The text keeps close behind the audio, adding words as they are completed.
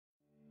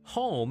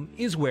Home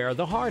is where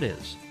the heart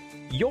is.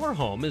 Your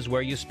home is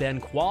where you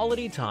spend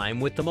quality time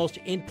with the most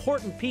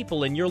important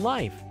people in your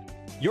life,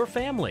 your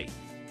family.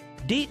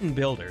 Deaton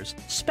Builders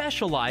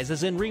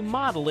specializes in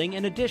remodeling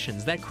and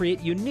additions that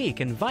create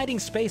unique, inviting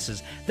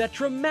spaces that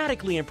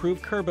dramatically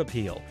improve curb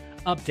appeal,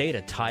 update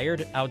a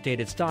tired,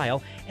 outdated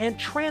style, and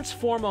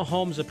transform a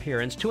home's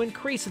appearance to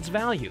increase its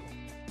value.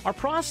 Our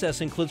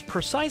process includes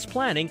precise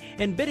planning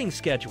and bidding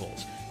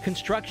schedules,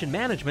 construction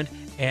management,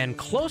 and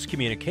close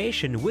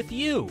communication with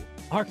you,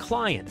 our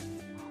client.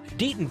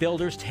 Deaton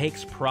Builders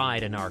takes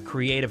pride in our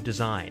creative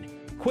design,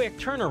 quick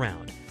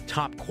turnaround,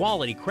 top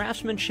quality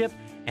craftsmanship,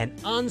 and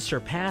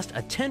unsurpassed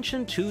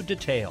attention to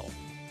detail.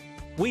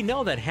 We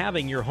know that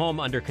having your home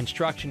under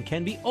construction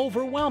can be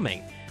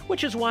overwhelming,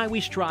 which is why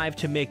we strive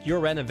to make your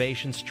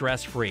renovation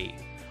stress-free.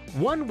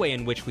 One way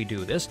in which we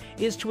do this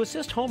is to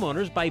assist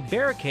homeowners by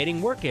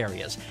barricading work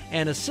areas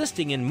and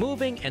assisting in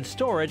moving and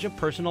storage of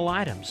personal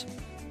items.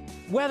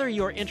 Whether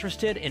you're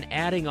interested in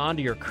adding on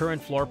to your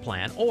current floor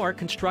plan or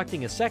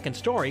constructing a second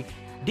story,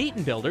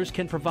 Deaton Builders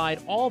can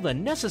provide all the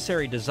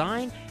necessary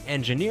design,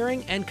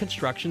 engineering, and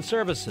construction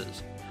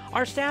services.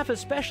 Our staff is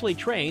specially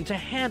trained to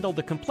handle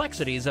the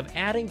complexities of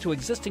adding to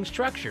existing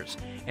structures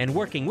and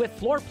working with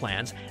floor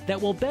plans that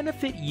will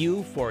benefit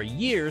you for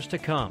years to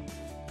come.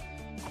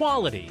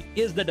 Quality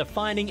is the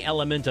defining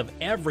element of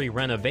every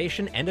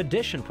renovation and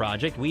addition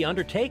project we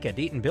undertake at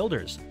Deaton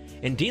Builders.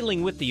 In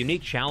dealing with the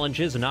unique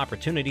challenges and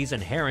opportunities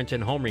inherent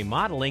in home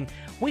remodeling,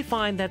 we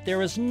find that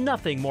there is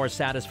nothing more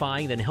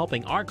satisfying than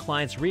helping our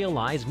clients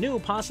realize new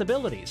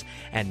possibilities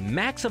and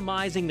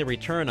maximizing the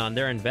return on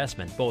their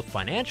investment, both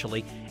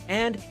financially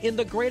and in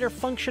the greater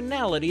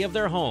functionality of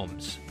their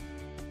homes.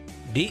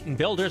 Deaton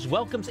Builders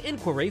welcomes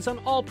inquiries on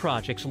all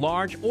projects,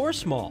 large or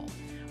small.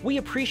 We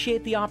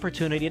appreciate the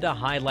opportunity to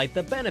highlight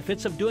the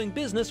benefits of doing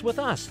business with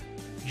us.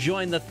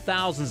 Join the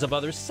thousands of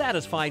other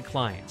satisfied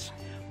clients.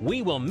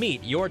 We will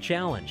meet your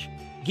challenge.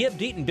 Give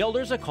Deaton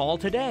Builders a call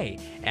today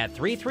at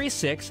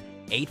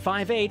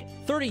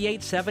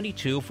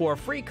 336-858-3872 for a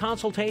free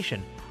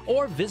consultation,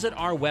 or visit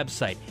our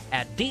website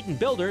at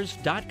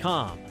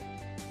DeatonBuilders.com.